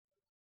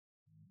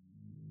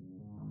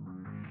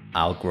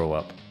I'll grow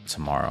up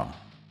tomorrow.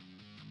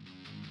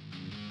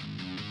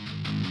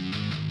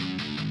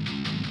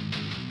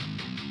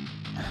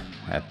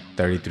 At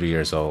 33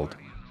 years old,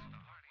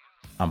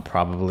 I'm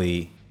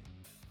probably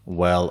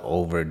well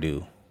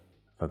overdue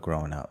for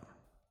growing up.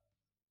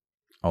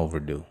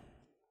 Overdue.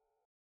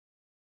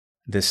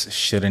 This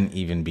shouldn't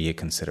even be a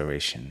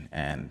consideration.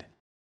 And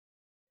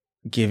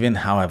given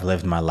how I've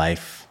lived my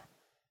life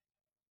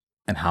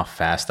and how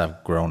fast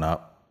I've grown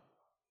up,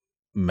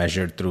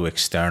 measured through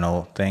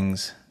external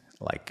things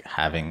like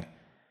having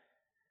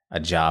a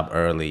job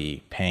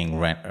early, paying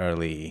rent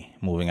early,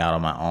 moving out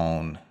on my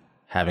own,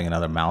 having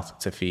another mouth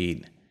to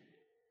feed,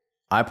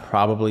 I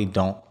probably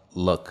don't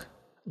look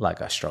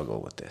like I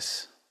struggle with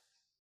this.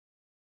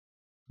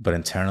 But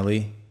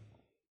internally,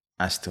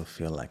 I still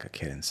feel like a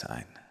kid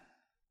inside.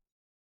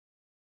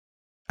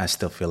 I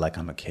still feel like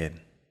I'm a kid.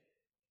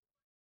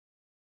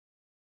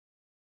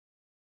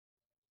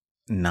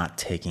 Not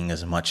taking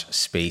as much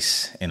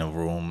space in a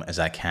room as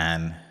I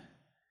can,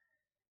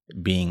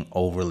 being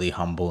overly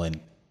humble and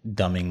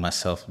dumbing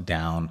myself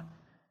down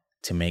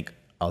to make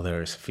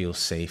others feel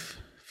safe,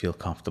 feel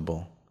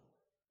comfortable.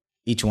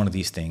 Each one of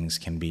these things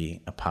can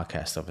be a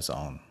podcast of its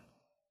own.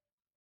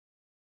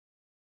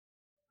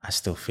 I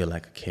still feel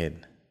like a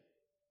kid.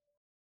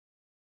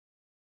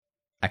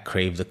 I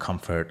crave the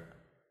comfort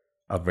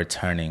of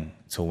returning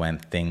to when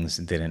things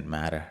didn't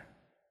matter.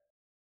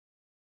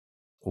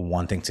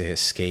 Wanting to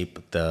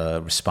escape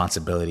the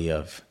responsibility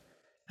of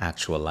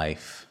actual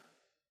life.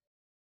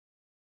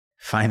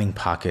 Finding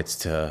pockets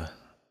to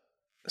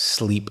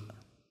sleep,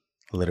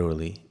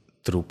 literally,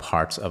 through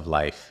parts of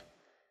life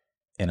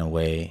in a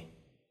way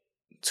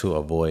to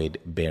avoid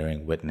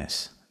bearing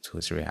witness to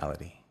its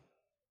reality.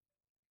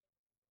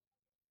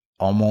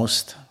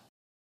 Almost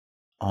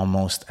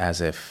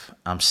as if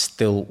I'm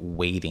still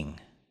waiting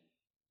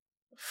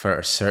for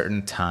a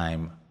certain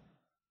time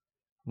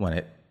when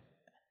it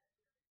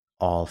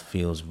all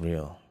feels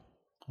real,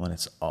 when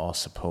it's all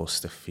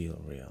supposed to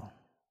feel real.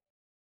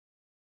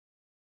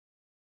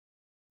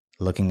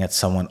 Looking at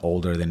someone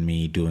older than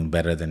me, doing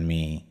better than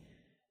me,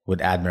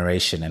 with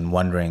admiration and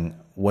wondering,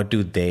 what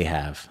do they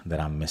have that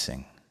I'm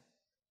missing?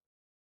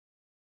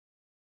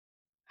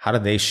 How do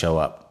they show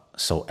up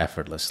so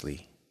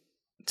effortlessly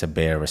to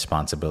bear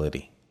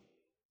responsibility?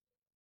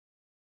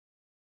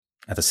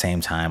 At the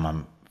same time,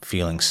 I'm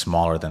feeling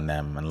smaller than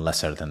them and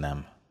lesser than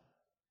them.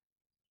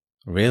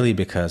 Really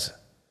because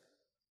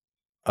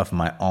of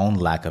my own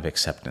lack of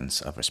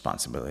acceptance of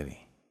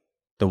responsibility.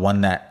 The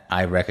one that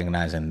I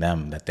recognize in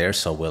them that they're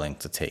so willing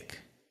to take.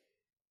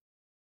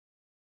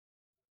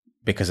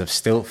 Because of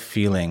still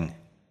feeling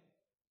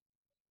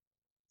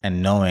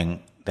and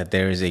knowing that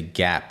there is a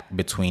gap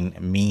between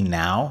me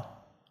now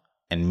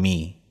and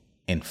me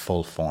in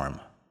full form.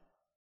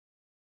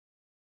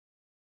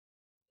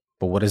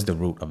 But what is the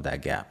root of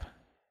that gap?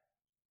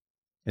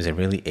 Is it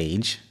really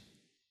age?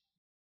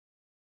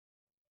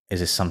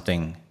 Is it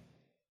something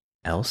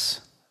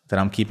else that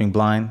I'm keeping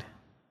blind?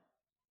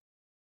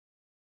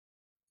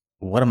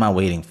 What am I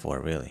waiting for,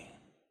 really?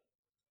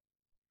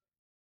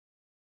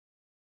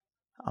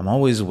 I'm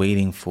always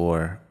waiting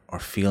for or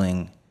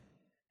feeling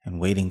and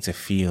waiting to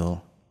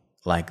feel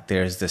like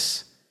there's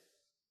this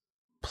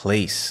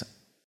place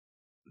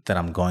that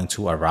I'm going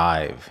to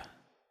arrive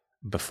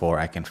before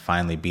I can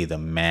finally be the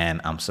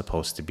man I'm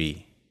supposed to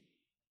be.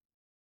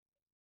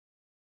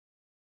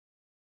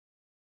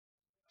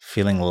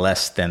 Feeling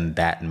less than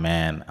that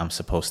man I'm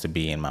supposed to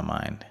be in my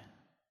mind.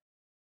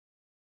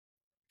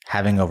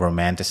 Having a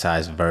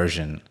romanticized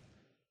version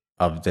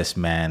of this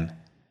man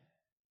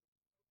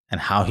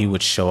and how he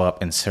would show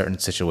up in certain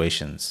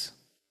situations,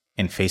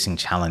 in facing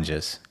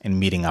challenges, in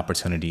meeting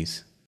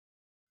opportunities.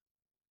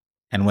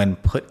 And when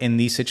put in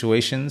these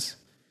situations,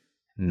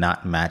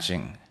 not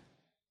matching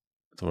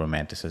the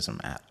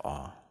romanticism at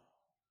all.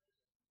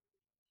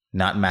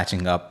 Not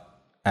matching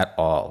up at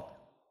all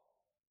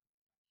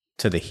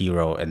to the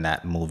hero in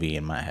that movie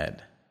in my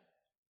head.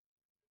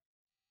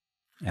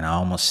 And I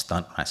almost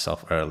stunt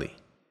myself early.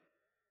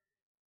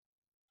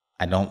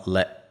 I don't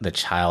let the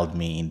child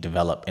me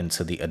develop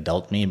into the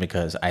adult me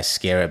because I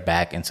scare it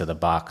back into the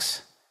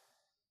box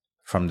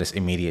from this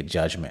immediate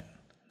judgment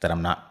that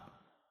I'm not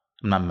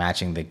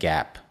matching the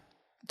gap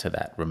to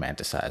that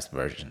romanticized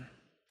version.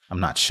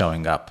 I'm not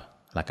showing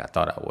up like I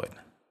thought I would.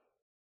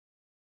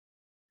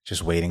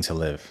 Just waiting to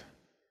live.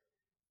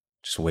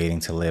 Just waiting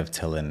to live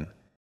till an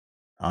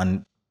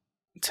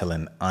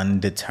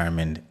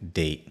undetermined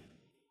date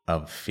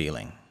of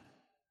feeling.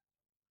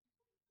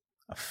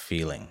 Of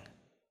feeling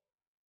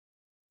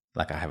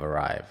like I have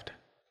arrived.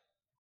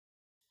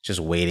 Just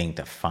waiting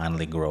to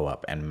finally grow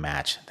up and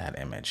match that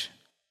image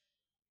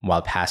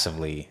while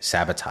passively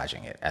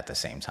sabotaging it at the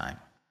same time,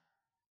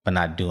 but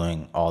not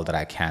doing all that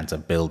I can to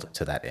build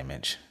to that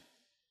image.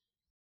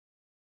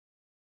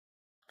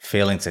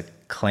 Failing to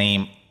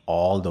claim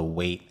all the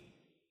weight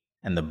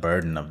and the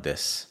burden of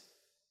this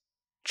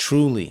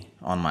truly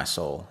on my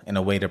soul in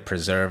a way to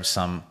preserve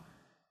some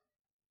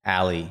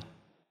alley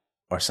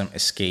or some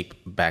escape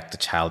back to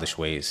childish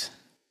ways.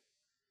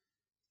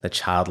 The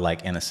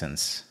childlike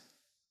innocence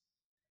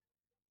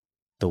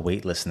the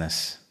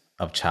weightlessness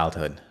of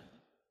childhood,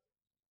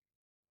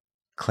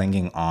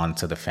 clinging on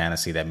to the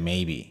fantasy that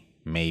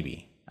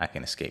maybe I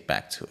can escape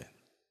back to it,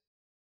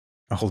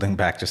 holding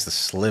back just a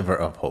sliver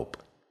of hope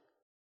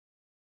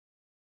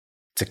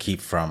to keep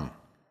from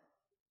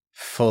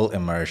full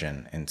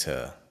immersion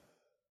into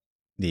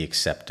the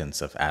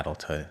acceptance of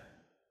adulthood,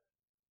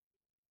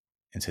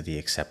 into the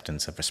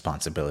acceptance of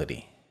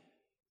responsibility,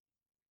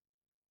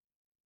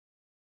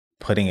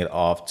 putting it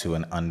off to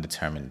an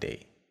undetermined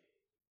date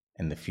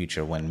in the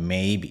future when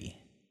maybe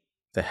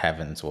the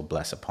heavens will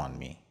bless upon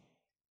me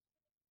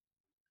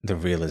the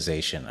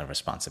realization of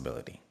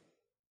responsibility.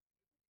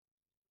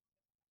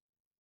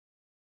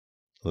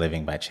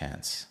 Living by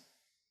chance,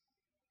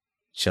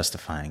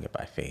 justifying it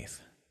by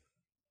faith.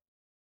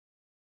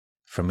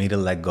 For me to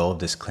let go of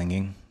this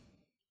clinging,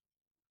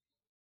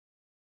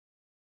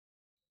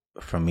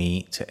 for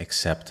me to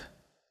accept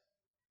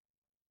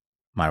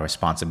my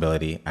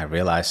responsibility, I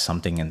realize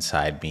something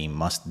inside me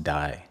must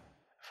die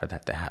for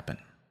that to happen.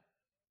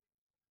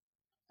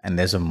 And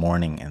there's a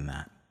mourning in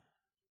that.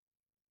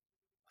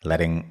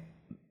 Letting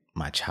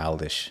my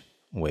childish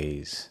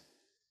ways,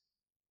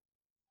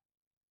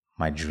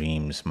 my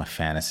dreams, my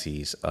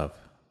fantasies of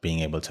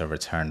being able to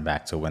return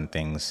back to when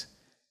things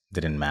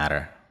didn't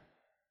matter.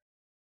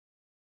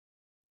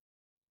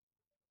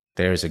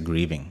 There is a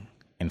grieving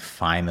in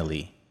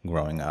finally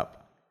growing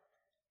up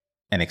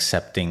and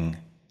accepting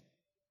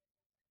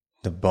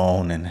the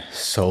bone and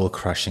soul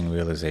crushing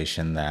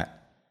realization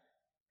that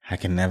I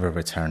can never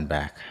return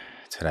back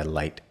to that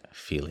light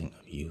feeling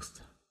of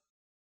youth.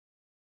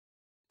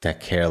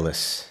 That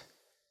careless,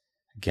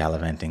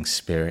 gallivanting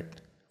spirit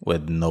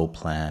with no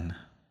plan.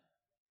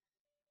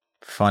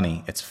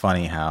 It's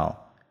funny how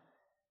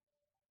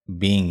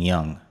being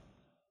young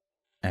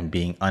and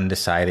being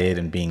undecided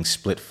and being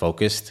split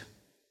focused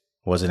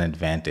was an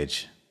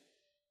advantage.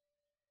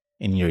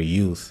 In your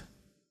youth,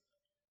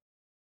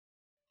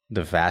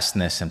 the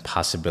vastness and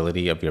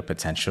possibility of your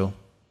potential,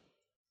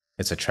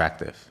 it's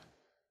attractive.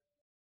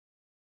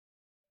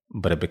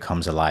 But it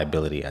becomes a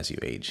liability as you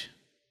age.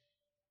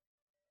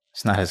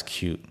 It's not as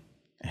cute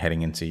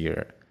heading into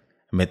your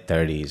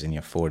mid-30s and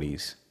your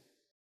 40s.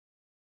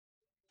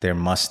 There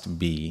must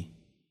be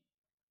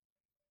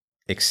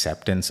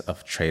acceptance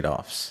of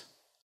trade-offs,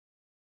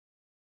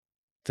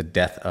 the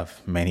death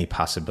of many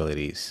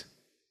possibilities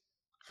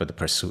for the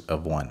pursuit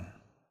of one,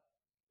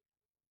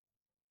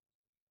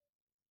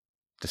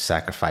 the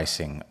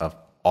sacrificing of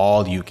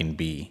all you can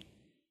be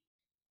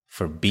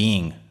for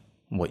being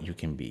what you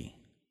can be,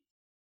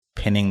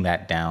 pinning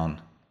that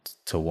down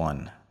to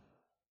one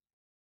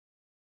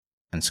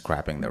and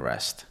scrapping the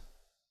rest.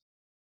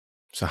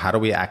 So how do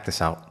we act this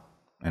out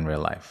in real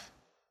life?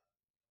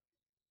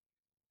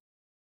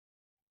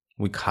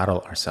 We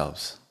coddle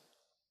ourselves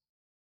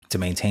to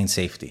maintain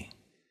safety.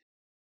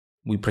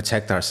 We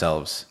protect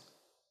ourselves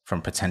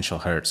from potential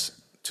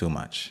hurts too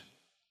much,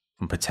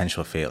 from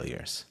potential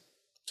failures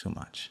too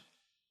much.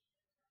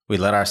 We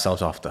let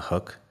ourselves off the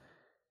hook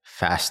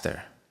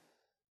faster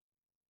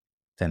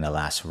than the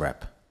last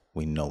rep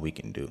we know we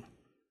can do,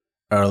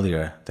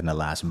 earlier than the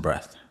last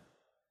breath.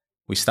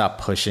 We stop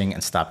pushing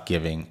and stop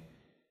giving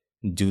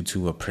due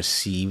to a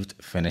perceived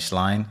finish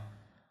line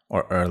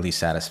or early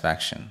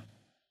satisfaction,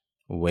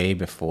 way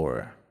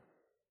before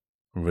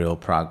real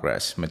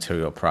progress,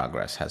 material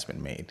progress has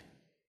been made.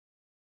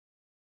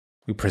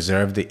 We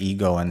preserve the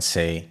ego and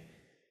say,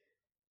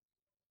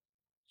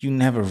 you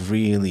never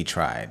really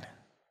tried.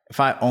 If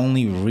I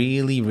only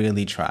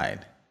really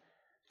tried,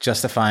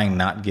 justifying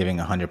not giving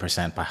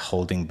 100% by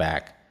holding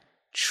back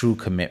true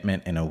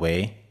commitment in a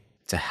way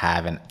to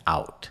have an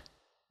out.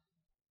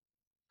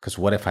 Because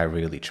what if I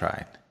really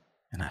tried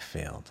and I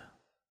failed?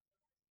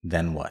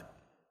 Then what?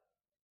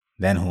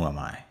 Then who am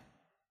I?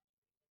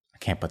 I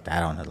can't put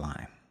that on the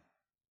line.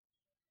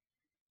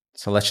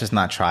 So let's just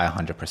not try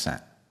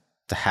 100%,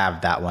 to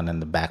have that one in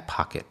the back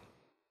pocket,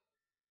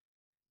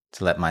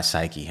 to let my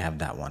psyche have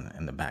that one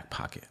in the back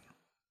pocket.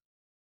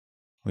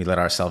 We let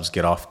ourselves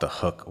get off the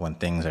hook when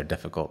things are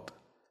difficult.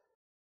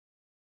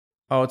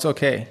 Oh, it's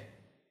okay.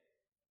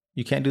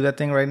 You can't do that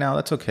thing right now?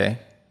 That's okay.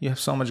 You have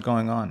so much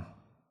going on.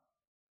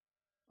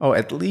 Oh,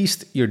 at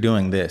least you're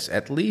doing this.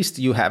 At least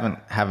you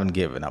haven't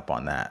given up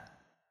on that.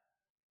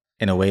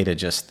 In a way to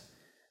just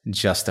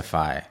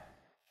justify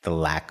the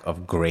lack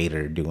of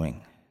greater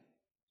doing.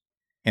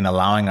 In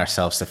allowing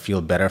ourselves to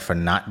feel better for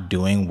not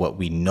doing what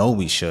we know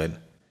we should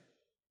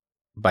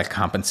by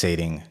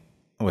compensating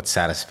with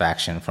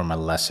satisfaction from a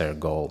lesser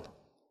goal.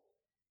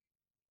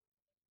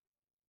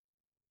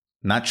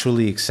 Not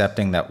truly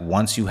accepting that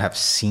once you have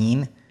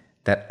seen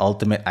that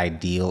ultimate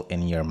ideal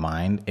in your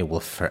mind, it will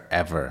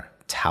forever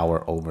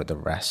tower over the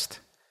rest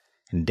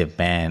and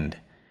demand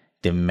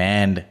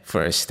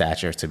for a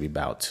stature to be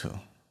bowed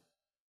to.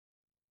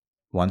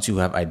 Once you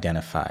have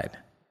identified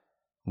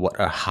what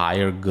a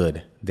higher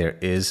good there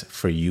is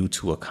for you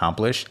to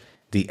accomplish,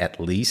 the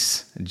at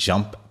least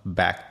jump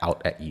back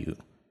out at you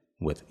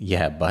with,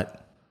 yeah,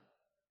 but.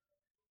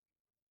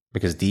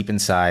 Because deep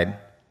inside,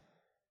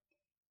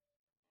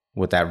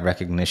 with that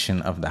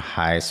recognition of the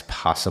highest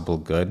possible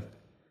good,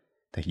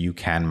 that you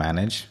can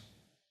manage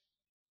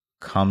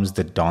comes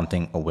the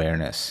daunting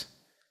awareness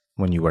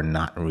when you are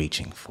not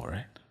reaching for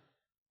it.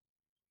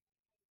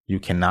 You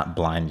cannot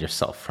blind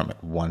yourself from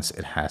it once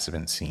it has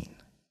been seen,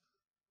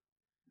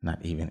 not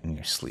even in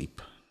your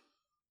sleep.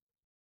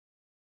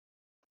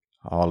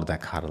 All of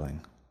that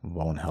coddling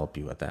won't help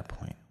you at that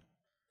point.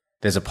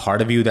 There's a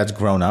part of you that's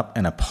grown up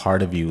and a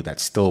part of you that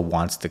still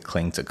wants to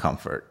cling to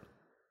comfort.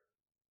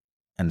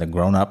 And the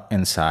grown up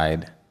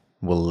inside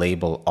will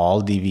label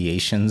all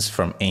deviations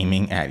from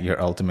aiming at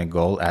your ultimate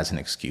goal as an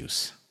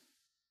excuse.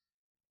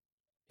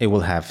 It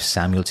will have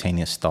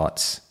simultaneous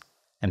thoughts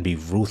and be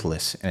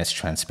ruthless in its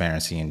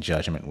transparency and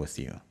judgment with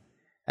you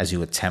as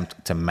you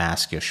attempt to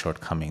mask your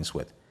shortcomings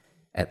with,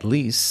 at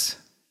least.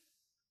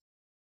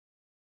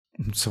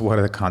 So what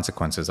are the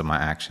consequences of my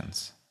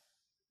actions?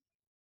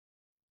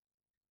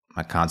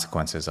 My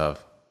consequences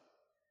of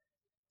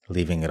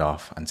leaving it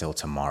off until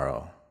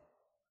tomorrow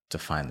to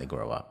finally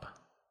grow up.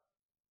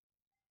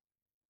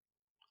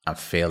 I'm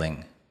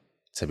failing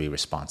to be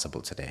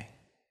responsible today.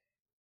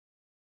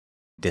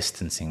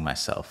 Distancing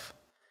myself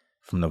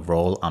from the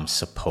role I'm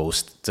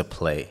supposed to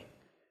play,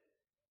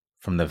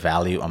 from the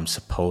value I'm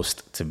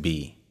supposed to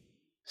be,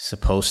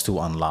 supposed to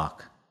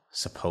unlock,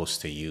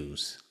 supposed to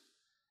use.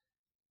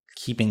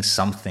 Keeping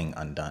something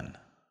undone,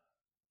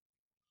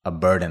 a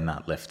burden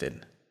not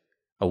lifted,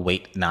 a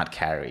weight not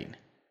carried,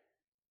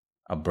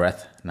 a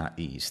breath not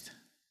eased.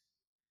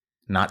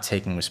 Not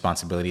taking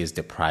responsibility is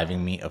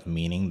depriving me of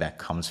meaning that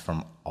comes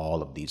from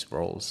all of these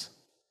roles.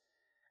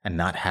 And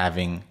not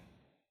having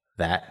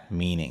that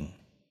meaning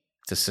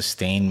to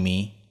sustain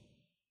me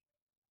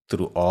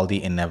through all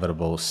the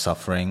inevitable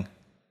suffering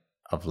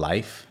of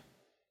life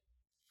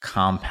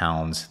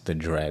compounds the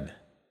dread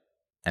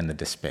and the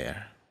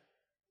despair.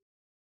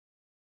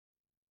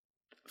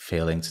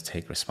 Failing to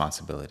take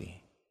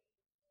responsibility,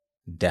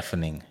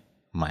 deafening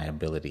my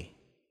ability,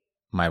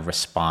 my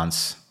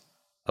response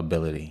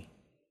ability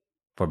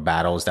for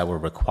battles that will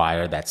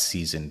require that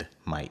seasoned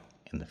might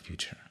in the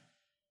future.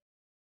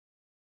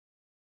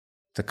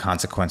 The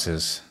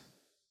consequences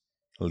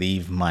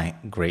leave my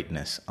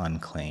greatness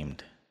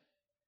unclaimed.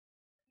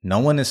 No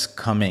one is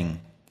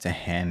coming to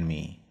hand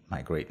me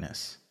my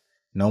greatness.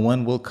 No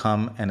one will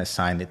come and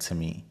assign it to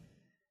me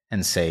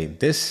and say,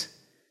 this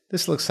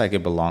looks like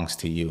it belongs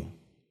to you.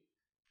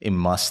 It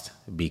must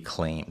be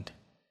claimed,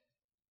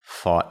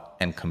 fought,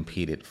 and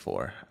competed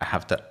for. I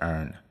have to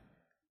earn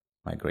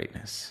my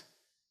greatness.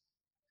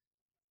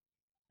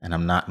 And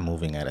I'm not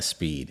moving at a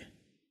speed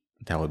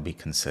that would be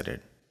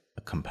considered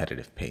a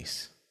competitive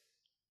pace.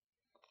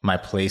 My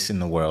place in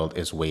the world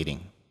is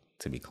waiting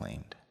to be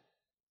claimed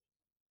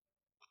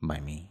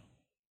by me.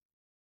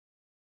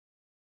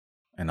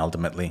 And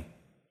ultimately,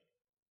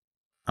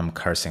 I'm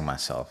cursing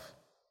myself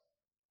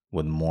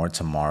with more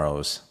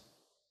tomorrows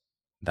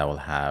that will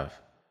have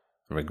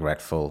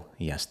regretful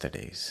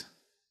yesterdays,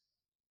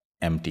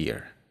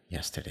 emptier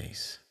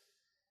yesterdays,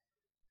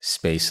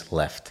 space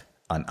left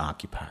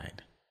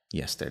unoccupied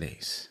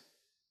yesterdays,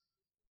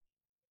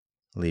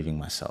 leaving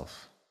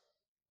myself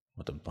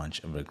with a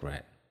bunch of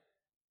regret,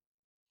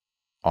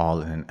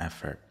 all in an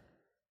effort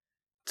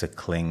to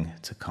cling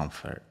to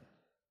comfort,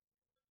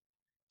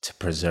 to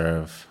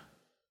preserve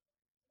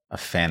a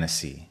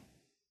fantasy,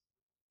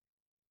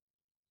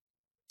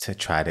 to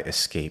try to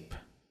escape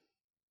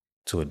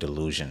to a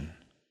delusion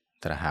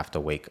that I have to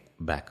wake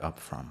back up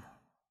from,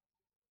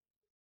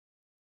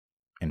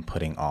 in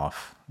putting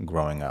off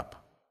growing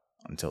up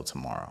until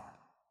tomorrow.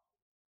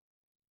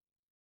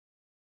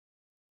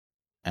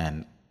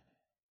 And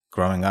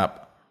growing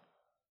up,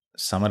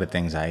 some of the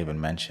things I even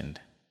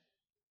mentioned,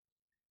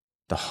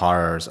 the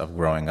horrors of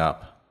growing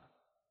up,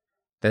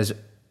 there's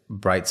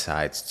bright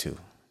sides too.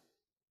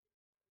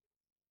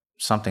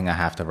 Something I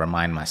have to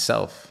remind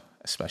myself,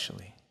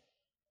 especially.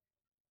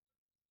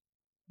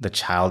 The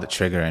child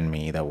trigger in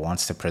me that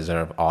wants to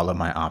preserve all of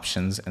my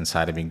options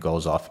inside of me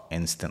goes off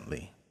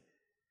instantly.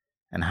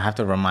 And I have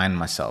to remind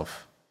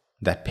myself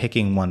that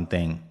picking one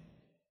thing,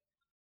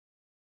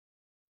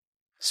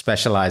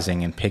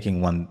 specializing in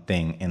picking one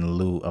thing in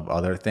lieu of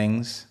other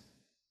things,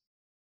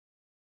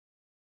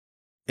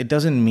 it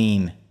doesn't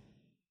mean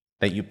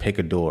that you pick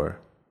a door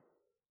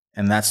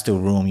and that's the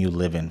room you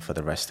live in for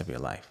the rest of your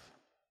life.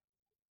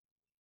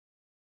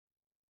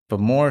 But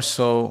more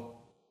so,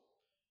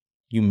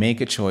 you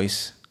make a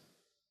choice,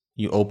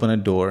 you open a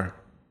door,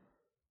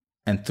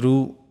 and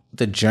through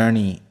the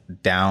journey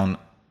down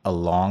a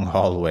long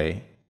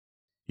hallway,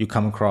 you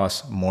come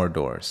across more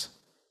doors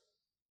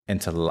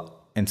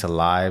into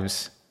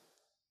lives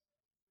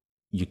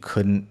you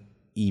couldn't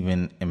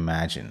even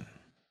imagine.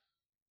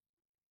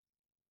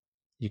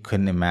 You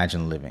couldn't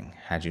imagine living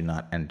had you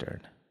not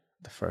entered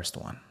the first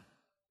one.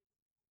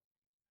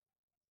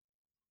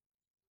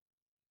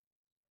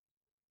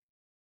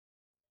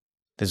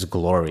 There's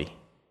glory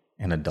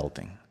in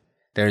adulting.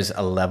 There's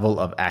a level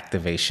of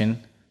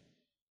activation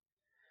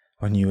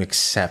when you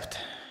accept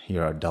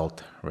your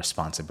adult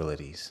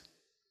responsibilities.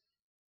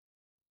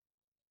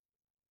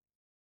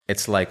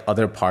 It's like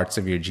other parts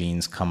of your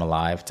genes come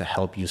alive to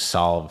help you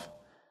solve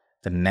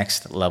the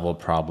next level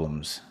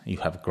problems you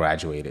have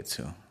graduated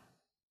to.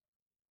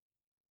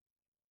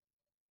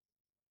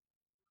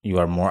 You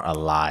are more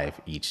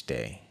alive each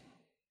day.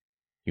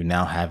 You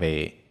now have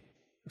a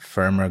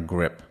firmer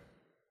grip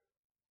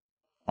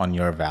on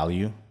your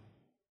value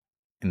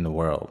in the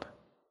world.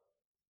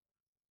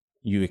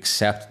 You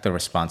accept the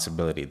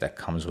responsibility that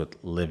comes with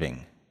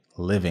living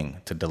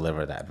to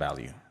deliver that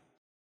value.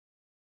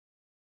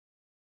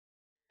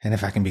 And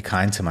if I can be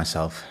kind to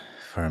myself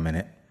for a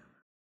minute,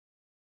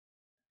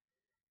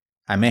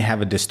 I may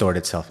have a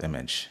distorted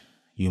self-image.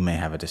 You may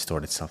have a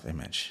distorted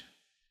self-image.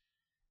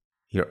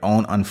 Your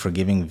own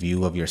unforgiving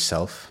view of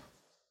yourself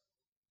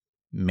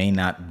may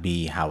not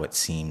be how it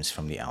seems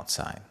from the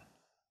outside.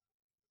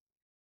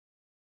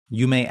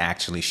 You may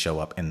actually show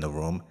up in the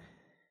room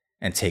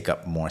and take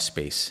up more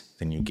space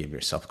than you give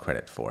yourself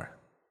credit for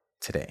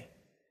today.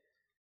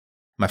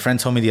 My friend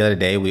told me the other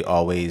day, we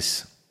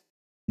always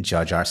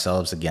judge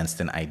ourselves against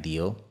an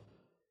ideal.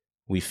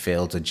 We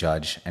fail to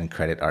judge and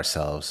credit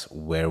ourselves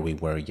where we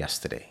were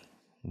yesterday.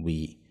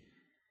 We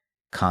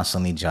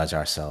constantly judge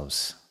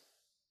ourselves.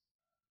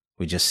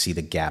 We just see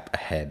the gap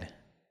ahead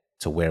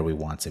to where we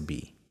want to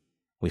be.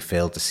 We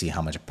fail to see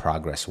how much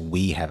progress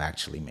we have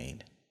actually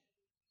made.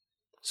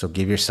 So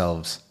give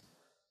yourselves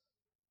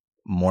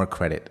more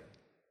credit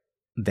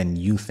than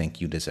you think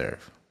you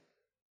deserve.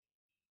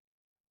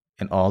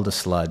 And all the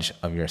sludge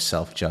of your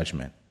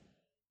self-judgment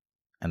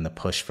and the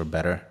push for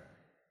better,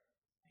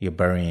 you're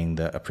burying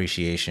the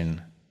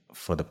appreciation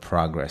for the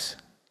progress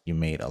you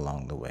made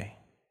along the way.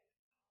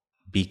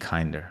 Be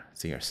kinder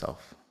to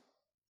yourself.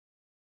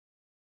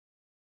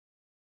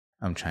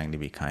 I'm trying to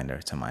be kinder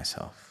to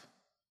myself.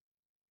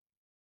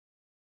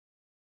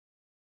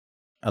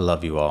 I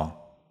love you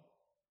all.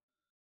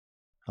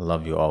 I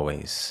love you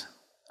always.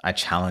 I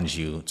challenge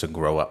you to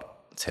grow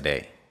up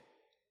today,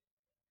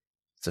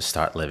 to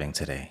start living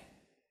today,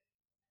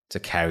 to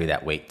carry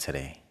that weight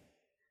today,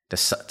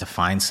 to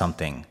find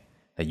something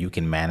that you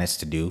can manage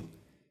to do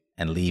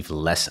and leave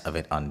less of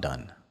it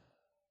undone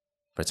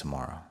for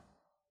tomorrow,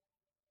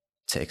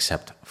 to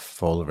accept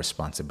full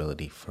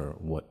responsibility for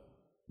what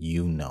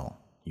you know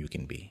you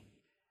can be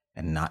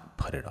and not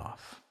put it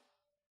off,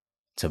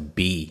 to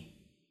be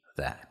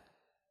that.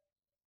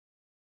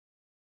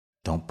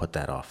 Don't put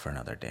that off for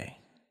another day.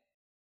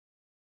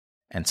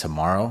 And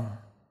tomorrow,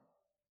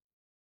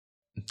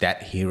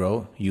 that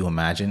hero you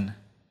imagine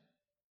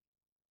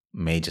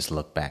may just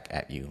look back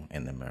at you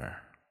in the mirror.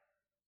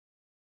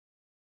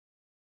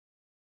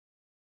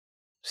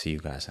 See you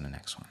guys in the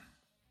next one.